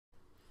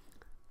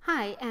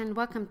Hi, and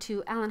welcome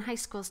to Allen High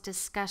School's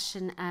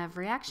discussion of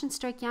reaction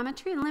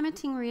stoichiometry and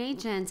limiting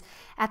reagents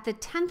at the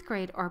 10th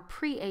grade or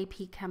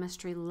pre-AP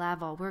chemistry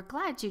level. We're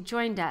glad you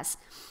joined us.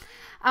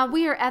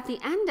 We are at the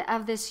end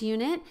of this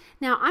unit.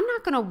 Now, I'm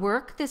not going to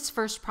work this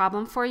first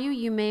problem for you.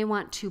 You may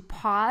want to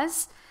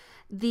pause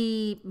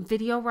the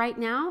video right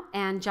now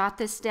and jot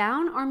this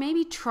down, or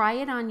maybe try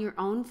it on your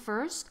own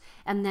first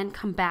and then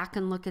come back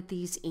and look at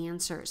these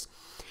answers.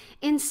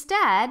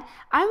 Instead,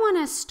 I want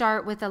to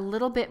start with a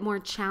little bit more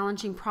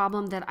challenging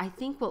problem that I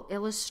think will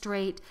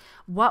illustrate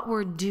what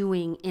we're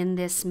doing in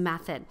this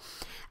method.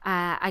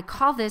 I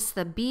call this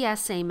the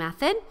BSA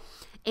method,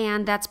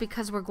 and that's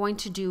because we're going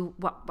to do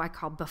what I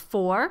call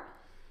before,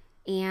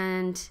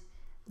 and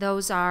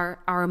those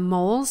are our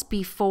moles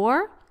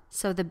before,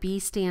 so the B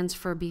stands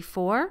for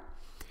before.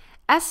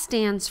 S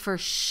stands for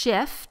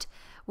shift.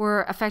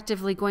 We're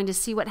effectively going to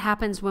see what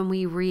happens when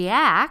we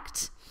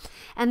react.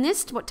 And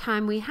this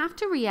time we have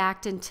to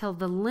react until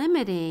the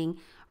limiting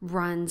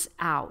runs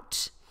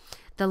out.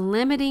 The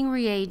limiting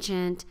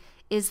reagent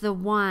is the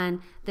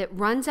one that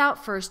runs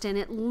out first, and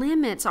it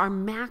limits our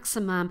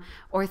maximum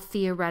or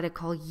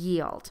theoretical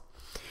yield.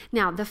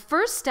 Now, the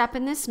first step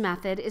in this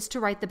method is to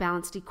write the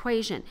balanced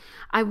equation.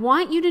 I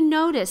want you to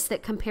notice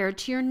that compared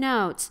to your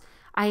notes,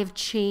 I have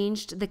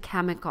changed the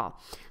chemical,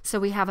 so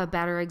we have a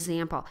better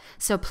example.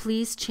 So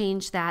please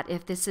change that.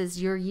 If this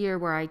is your year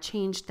where I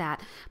changed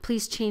that,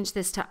 please change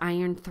this to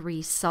iron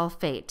 3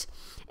 sulfate.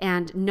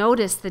 And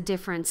notice the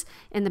difference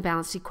in the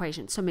balanced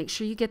equation. So make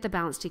sure you get the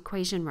balanced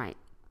equation right.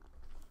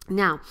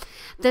 Now,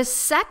 the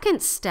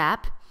second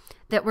step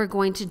that we're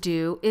going to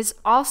do is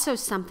also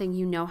something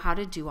you know how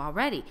to do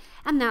already,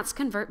 and that's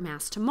convert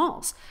mass to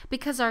moles,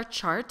 because our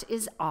chart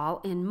is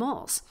all in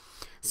moles.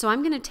 So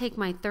I'm going to take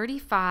my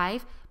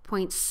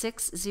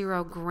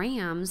 35.60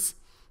 grams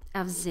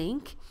of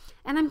zinc,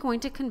 and I'm going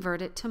to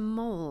convert it to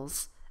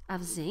moles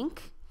of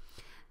zinc.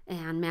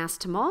 And mass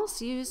to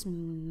moles, use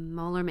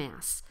molar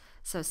mass.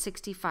 So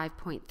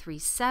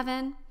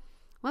 65.37,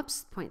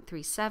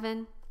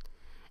 0.37.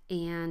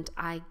 And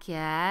I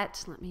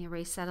get, let me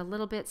erase that a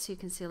little bit so you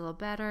can see a little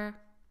better.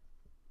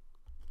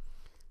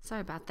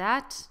 Sorry about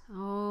that.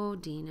 Oh,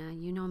 Dina,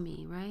 you know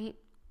me, right?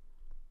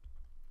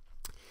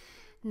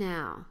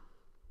 Now,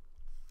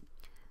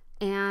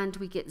 and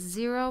we get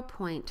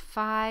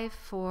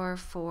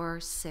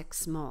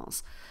 0.5446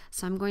 moles.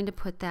 So I'm going to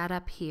put that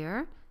up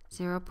here,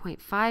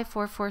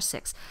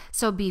 0.5446.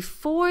 So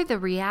before the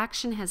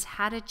reaction has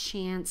had a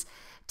chance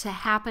to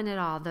happen at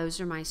all,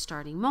 those are my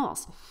starting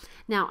moles.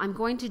 Now I'm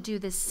going to do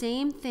the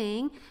same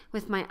thing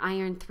with my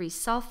iron 3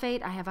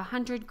 sulfate. I have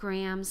 100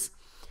 grams,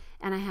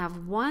 and I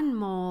have 1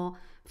 mole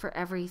for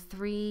every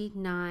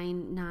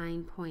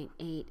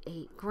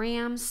 399.88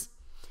 grams.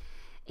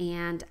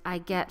 And I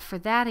get for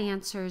that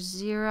answer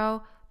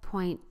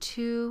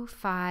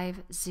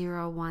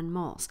 0.2501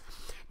 moles.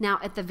 Now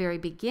at the very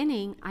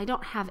beginning, I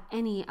don't have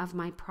any of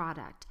my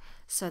product,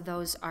 so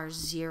those are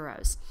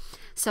zeros.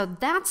 So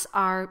that's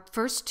our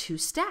first 2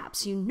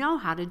 steps. You know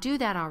how to do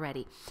that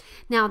already.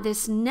 Now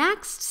this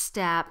next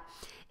step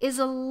is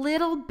a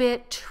little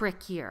bit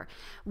trickier.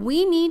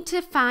 We need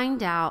to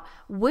find out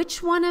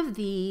which one of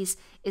these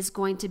is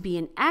going to be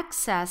in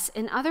excess.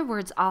 In other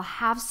words, I'll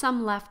have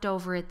some left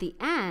over at the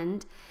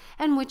end,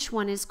 and which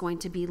one is going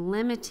to be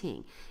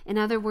limiting. In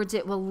other words,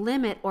 it will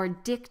limit or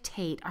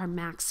dictate our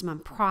maximum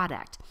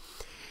product.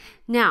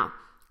 Now,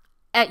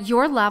 at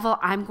your level,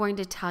 I'm going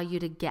to tell you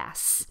to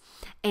guess.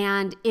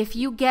 And if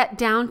you get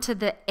down to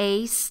the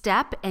A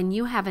step and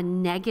you have a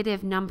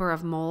negative number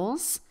of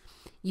moles,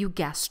 you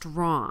guessed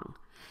wrong.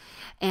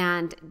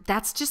 And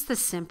that's just the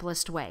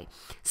simplest way.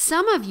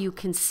 Some of you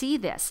can see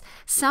this.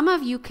 Some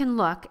of you can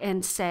look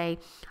and say,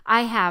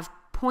 I have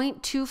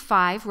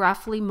 0.25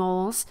 roughly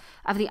moles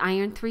of the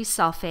iron 3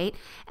 sulfate,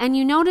 and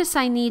you notice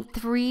I need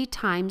 3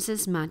 times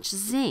as much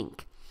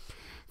zinc.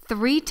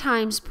 3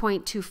 times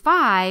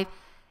 0.25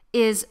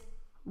 is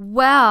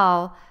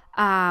well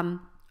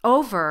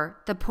over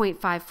the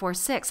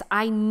 0.546.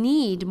 I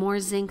need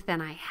more zinc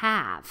than I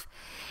have.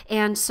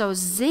 And so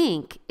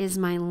zinc is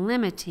my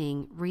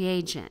limiting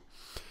reagent.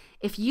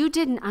 If you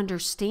didn't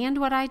understand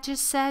what I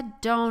just said,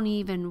 don't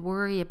even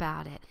worry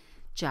about it.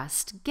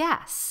 Just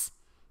guess.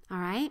 All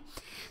right?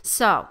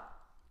 So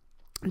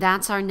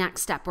that's our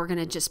next step. We're going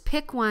to just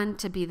pick one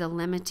to be the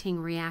limiting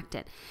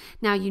reactant.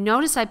 Now you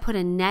notice I put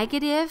a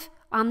negative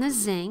on the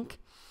zinc.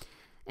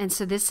 And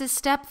so this is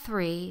step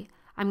 3.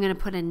 I'm going to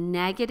put a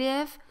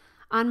negative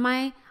on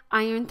my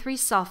iron 3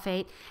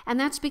 sulfate. And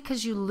that's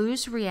because you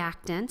lose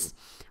reactants.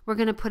 We're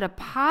going to put a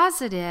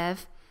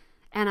positive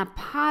and a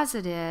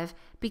positive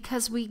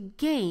because we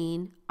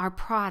gain our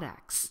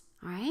products,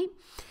 all right?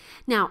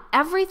 Now,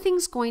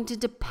 everything's going to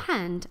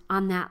depend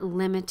on that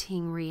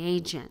limiting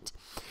reagent.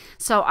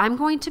 So I'm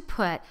going to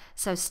put,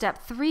 so step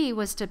 3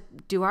 was to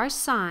do our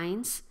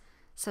signs.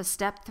 So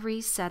step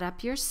 3, set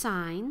up your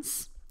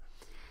signs.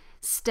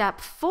 Step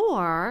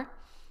 4,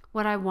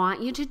 what I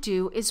want you to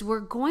do is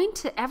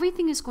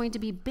everything is going to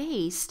be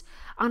based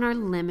on our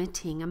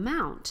limiting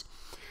amount.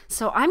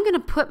 So I'm going to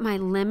put my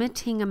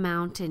limiting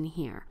amount in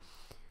here.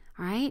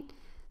 All right,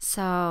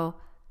 so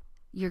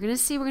you're going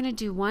to see we're going to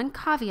do one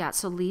caveat,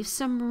 so leave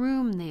some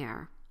room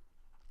there.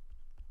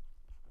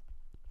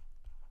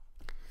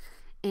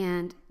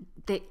 And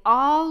they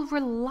all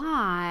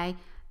rely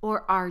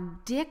or are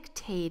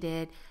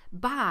dictated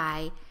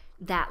by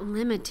that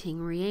limiting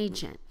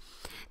reagent.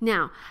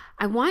 Now,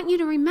 I want you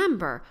to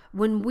remember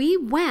when we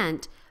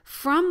went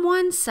from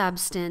one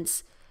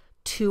substance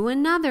to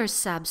another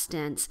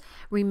substance,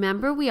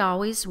 remember we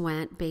always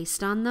went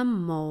based on the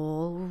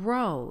mole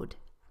road.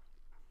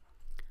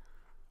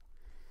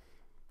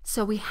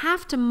 So we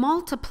have to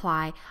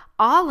multiply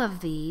all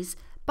of these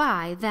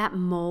by that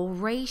mole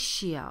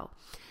ratio.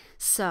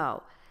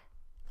 So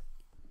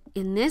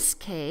in this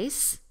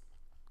case,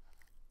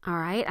 all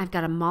right, I've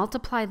got to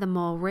multiply the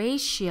mole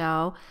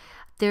ratio.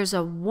 There's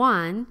a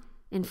 1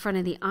 in front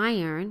of the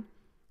iron.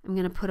 I'm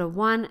going to put a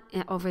 1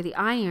 over the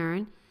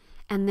iron,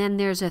 and then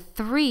there's a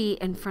 3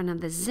 in front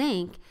of the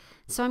zinc.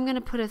 So I'm going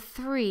to put a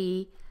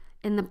 3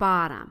 in the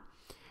bottom.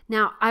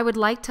 Now, I would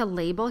like to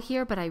label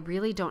here, but I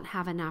really don't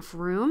have enough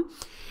room.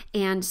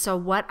 And so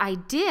what I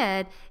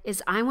did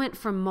is I went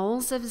from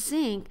moles of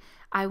zinc,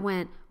 I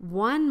went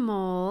 1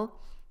 mole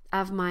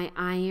of my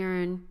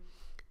iron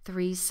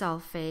 3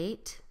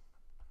 sulfate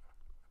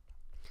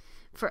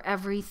for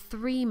every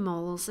 3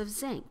 moles of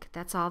zinc.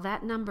 That's all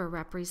that number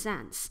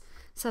represents.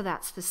 So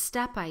that's the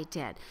step I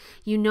did.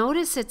 You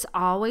notice it's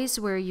always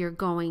where you're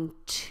going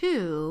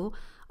to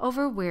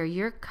over where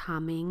you're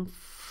coming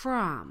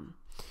from.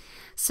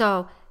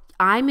 So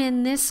I'm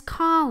in this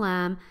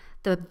column.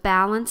 The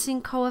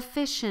balancing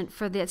coefficient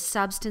for the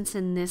substance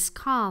in this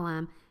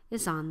column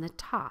is on the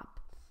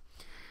top.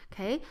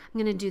 Okay, I'm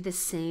going to do the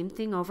same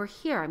thing over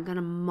here. I'm going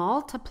to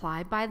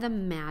multiply by the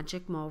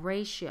magic mole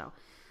ratio.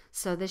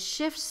 So the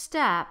shift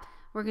step,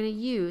 we're going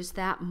to use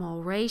that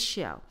mole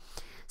ratio.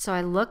 So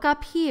I look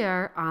up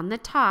here on the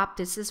top.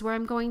 This is where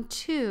I'm going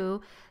to.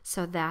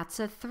 So that's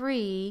a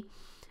 3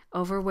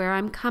 over where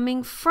I'm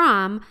coming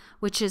from,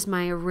 which is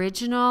my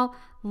original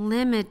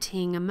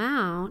limiting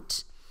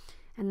amount.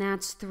 And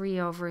that's 3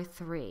 over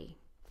 3.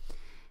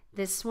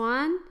 This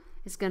one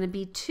is going to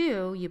be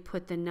 2. You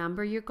put the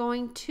number you're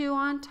going to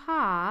on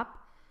top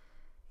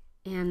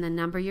and the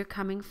number you're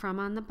coming from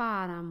on the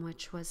bottom,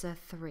 which was a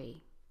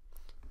 3.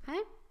 Okay?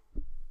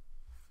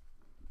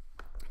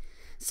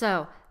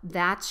 So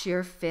that's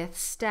your 5th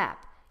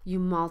step. You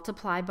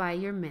multiply by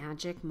your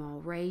magic mole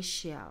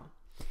ratio.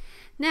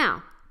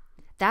 Now,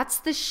 that's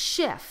the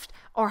shift,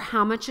 or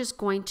how much is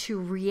going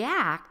to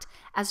react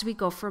as we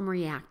go from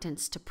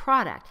reactants to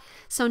product.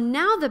 So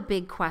now the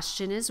big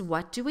question is,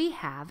 what do we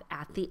have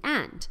at the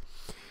end?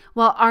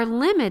 Well, our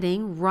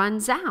limiting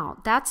runs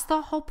out. That's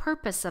the whole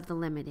purpose of the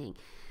limiting.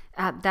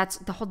 That's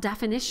the whole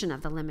definition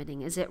of the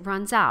limiting, is it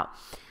runs out.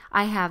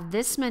 I have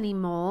this many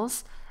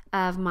moles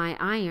of my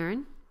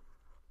iron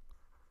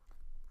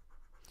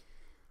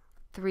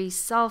 3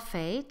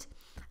 sulfate.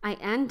 I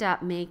end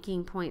up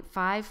making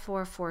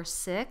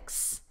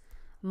 0.5446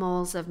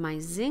 moles of my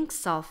zinc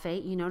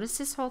sulfate. You notice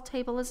this whole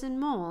table is in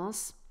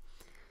moles.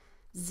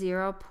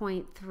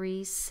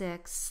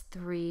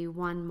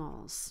 0.3631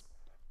 moles.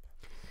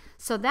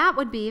 So that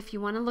would be, if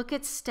you want to look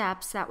at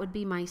steps, that would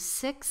be my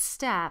 6th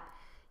step.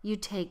 You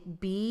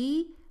take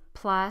B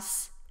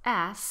plus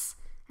S,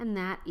 and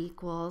that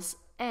equals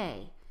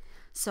A.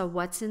 So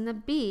what's in the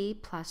B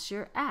plus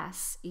your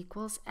S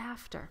equals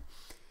after.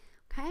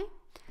 Okay?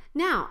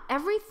 Now,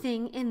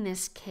 everything in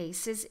this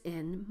case is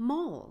in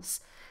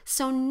moles.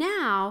 So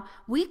now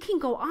we can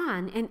go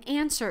on and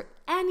answer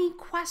any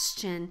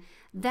question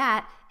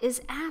that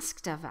is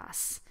asked of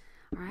us.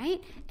 All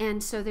right?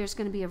 And so there's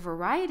going to be a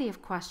variety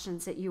of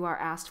questions that you are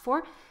asked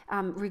for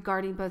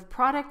regarding both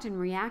product and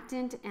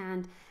reactant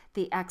and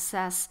the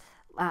excess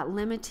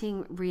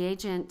limiting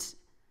reagent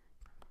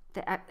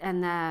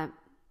and the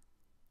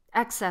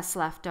excess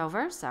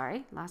leftover.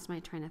 Sorry, lost my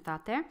train of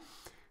thought there.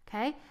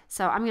 Okay,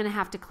 so I'm going to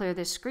have to clear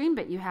this screen,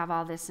 but you have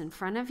all this in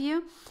front of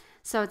you.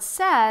 So it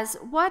says,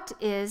 what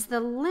is the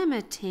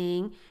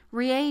limiting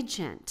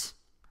reagent?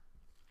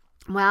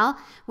 Well,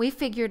 we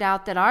figured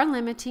out that our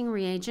limiting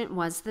reagent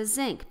was the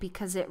zinc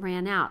because it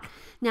ran out.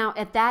 Now,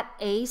 at that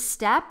A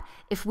step,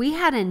 if we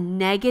had a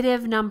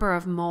negative number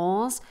of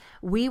moles,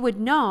 we would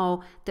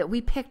know that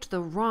we picked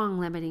the wrong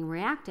limiting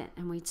reactant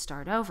and we'd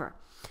start over.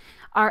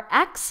 Our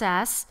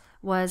excess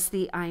was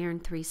the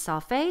iron 3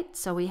 sulfate,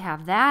 so we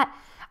have that.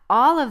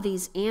 All of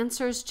these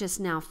answers just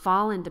now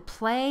fall into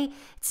play.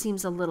 It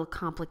seems a little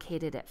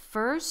complicated at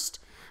first,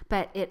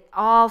 but it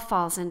all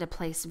falls into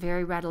place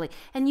very readily.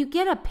 And you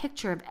get a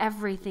picture of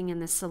everything in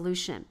the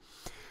solution.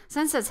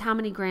 So it says how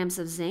many grams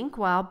of zinc?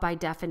 Well, by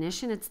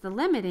definition, it's the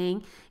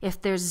limiting.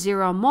 If there's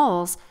 0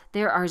 moles,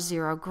 there are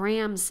 0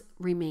 grams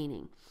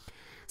remaining.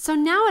 So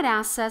now it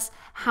asks us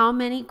how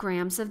many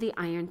grams of the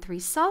iron 3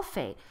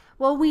 sulfate.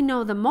 Well, we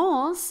know the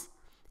moles.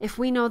 If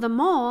we know the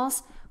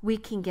moles, we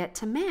can get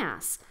to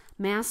mass.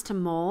 Mass to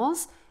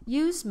moles,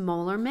 use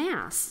molar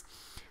mass.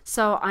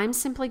 So I'm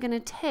simply going to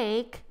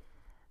take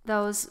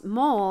those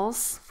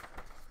moles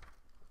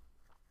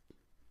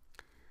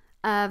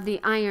of the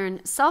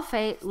iron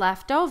sulfate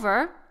left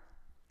over,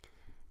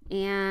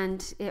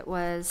 and it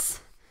was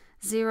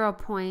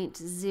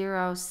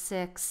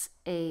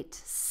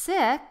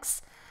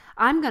 0.0686.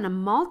 I'm going to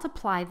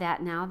multiply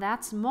that now.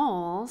 That's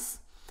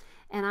moles.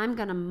 And I'm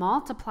going to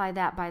multiply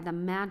that by the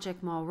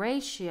magic mole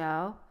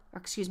ratio, or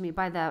excuse me,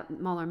 by the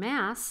molar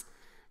mass,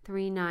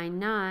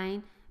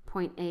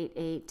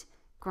 399.88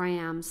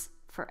 grams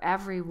for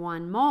every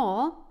 1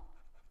 mole.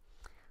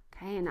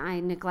 Okay, and I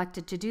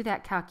neglected to do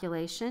that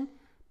calculation,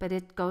 but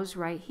it goes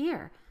right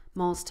here.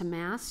 Moles to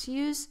mass,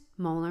 use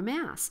molar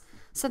mass.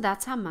 So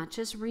that's how much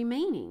is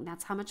remaining.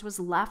 That's how much was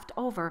left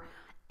over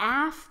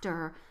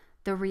after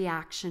the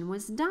reaction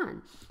was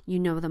done. You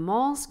know the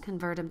moles,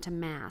 convert them to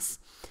mass.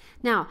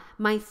 Now,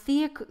 my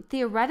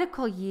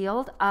theoretical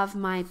yield of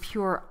my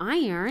pure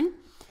iron,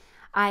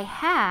 I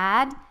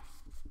had,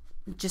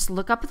 just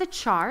look up the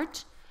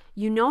chart.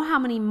 You know how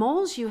many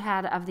moles you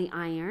had of the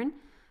iron,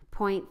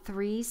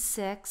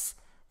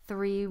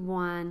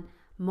 0.3631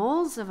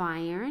 moles of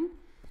iron.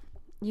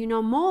 You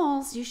know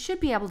moles, you should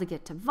be able to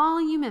get to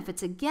volume. If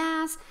it's a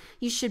gas,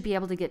 you should be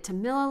able to get to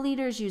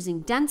milliliters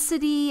using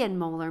density and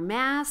molar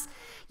mass.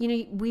 You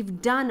know,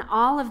 we've done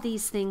all of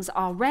these things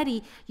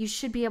already. You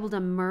should be able to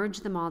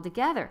merge them all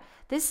together.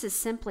 This is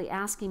simply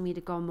asking me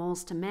to go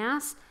moles to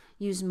mass,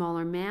 use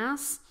molar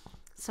mass.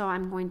 So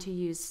I'm going to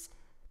use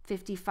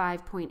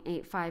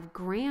 55.85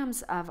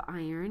 grams of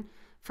iron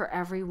for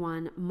every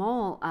 1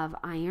 mole of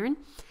iron.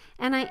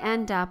 And I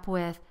end up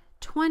with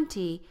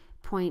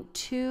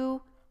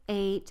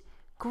 20.28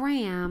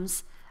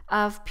 grams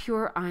of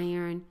pure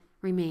iron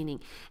remaining.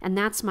 And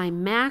that's my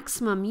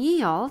maximum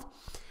yield,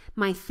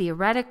 my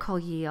theoretical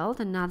yield,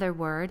 another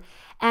word.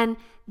 And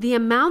the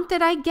amount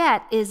that I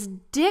get is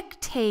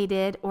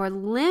dictated or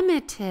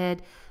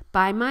limited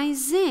by my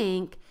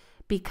zinc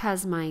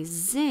because my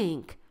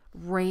zinc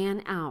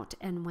ran out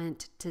and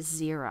went to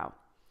 0.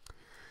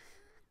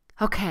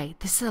 Okay,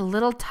 this is a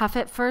little tough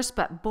at first,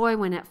 but boy,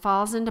 when it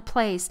falls into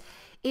place,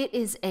 it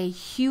is a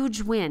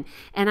huge win.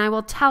 And I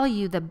will tell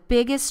you the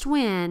biggest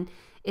win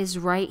is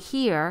right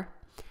here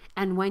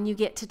and when you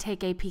get to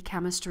take AP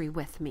Chemistry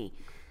with me.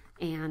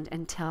 And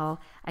until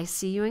I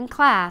see you in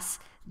class,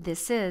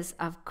 this is,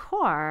 of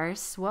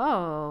course,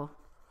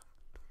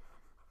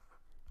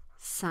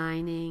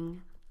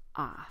 signing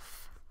off.